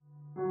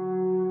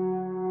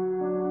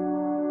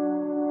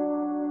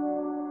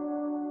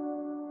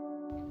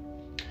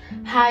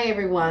Hi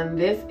everyone,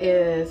 this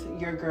is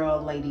your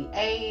girl Lady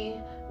A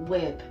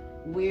with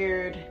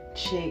Weird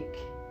Chick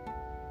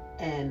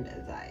and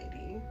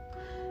Anxiety.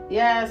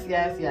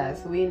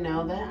 Yes, we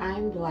know that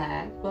I'm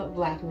black, but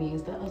black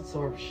means the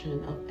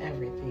absorption of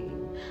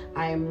everything.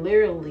 I am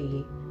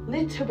literally,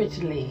 that's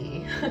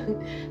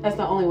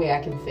the only way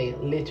I can say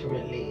it,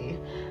 literally,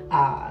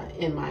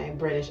 in my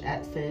British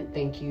accent.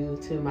 Thank you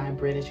to my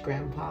British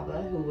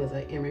grandfather who was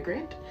an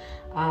immigrant.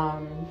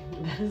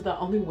 That is the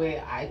only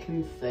way I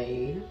can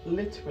say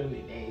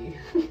literally.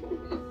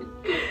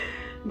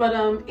 But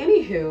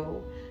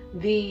anywho,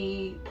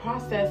 the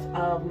process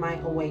of my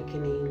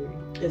awakening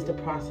is the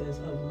process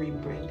of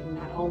rebranding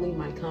not only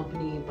my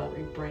company but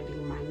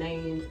rebranding my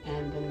names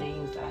and the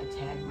names that I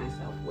tag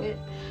myself with.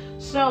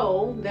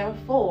 So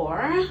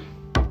therefore,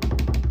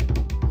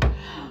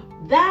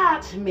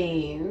 that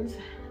means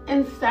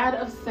instead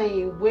of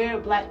saying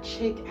Weird Black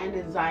Chick and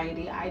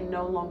Anxiety, I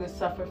no longer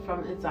suffer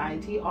from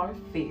anxiety or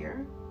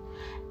fear.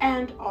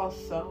 And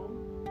also,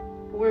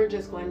 we're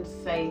just going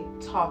to say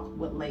Talk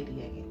with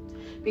Lady A.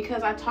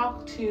 Because I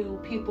talk to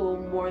people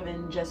more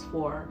than just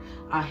for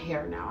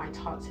hair now. I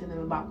talk to them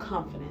about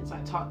confidence. I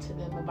talk to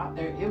them about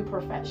their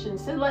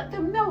imperfections to let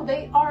them know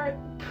they are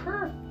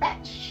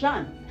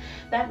perfection.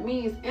 That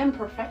means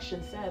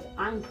imperfection says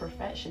I'm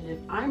perfection. If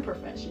I'm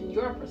perfection,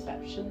 your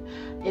perception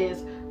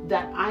is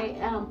that I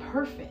am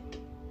perfect.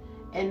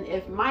 And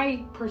if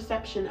my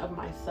perception of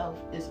myself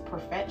is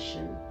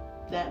perfection,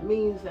 that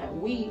means that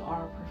we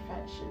are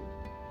perfection.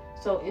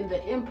 So in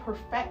the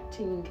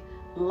imperfecting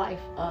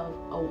life of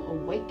an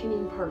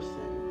awakening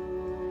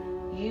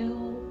person,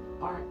 you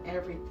are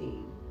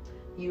everything.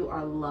 You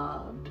are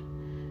loved.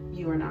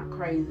 You are not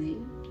crazy.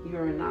 You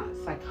are not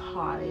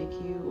psychotic.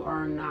 You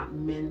are not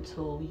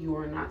mental. You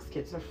are not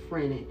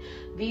schizophrenic.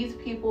 These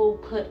people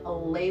put a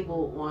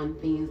label on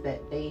things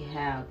that they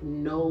have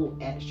no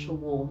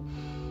actual,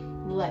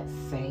 let's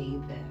say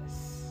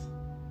this,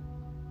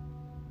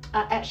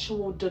 an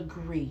actual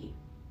degree,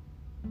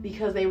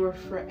 because they will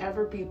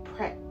forever be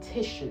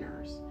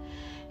practitioners.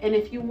 And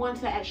if you want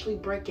to actually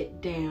break it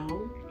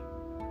down,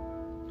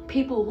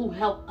 people who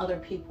help other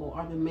people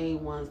are the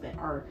main ones that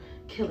are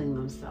killing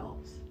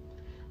themselves.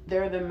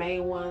 They're the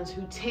main ones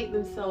who take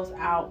themselves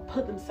out,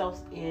 put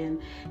themselves in,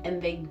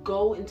 and they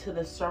go into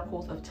the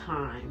circles of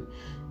time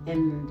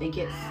and they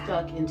get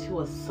stuck into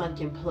a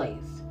sunken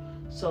place.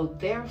 So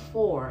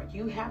therefore,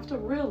 you have to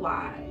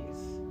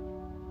realize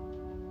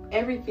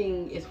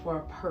everything is for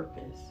a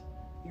purpose.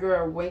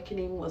 Your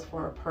awakening was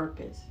for a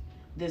purpose.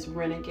 This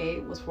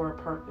renegade was for a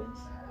purpose.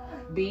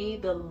 Be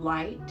the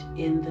light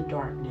in the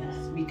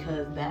darkness,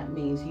 because that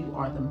means you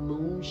are the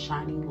moon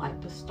shining like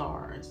the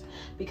stars,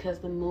 because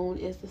the moon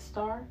is the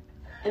star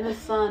and the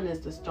sun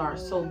is the star.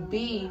 So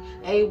be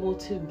able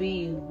to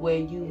be where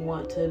you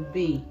want to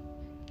be.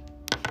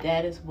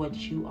 That is what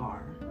you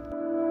are.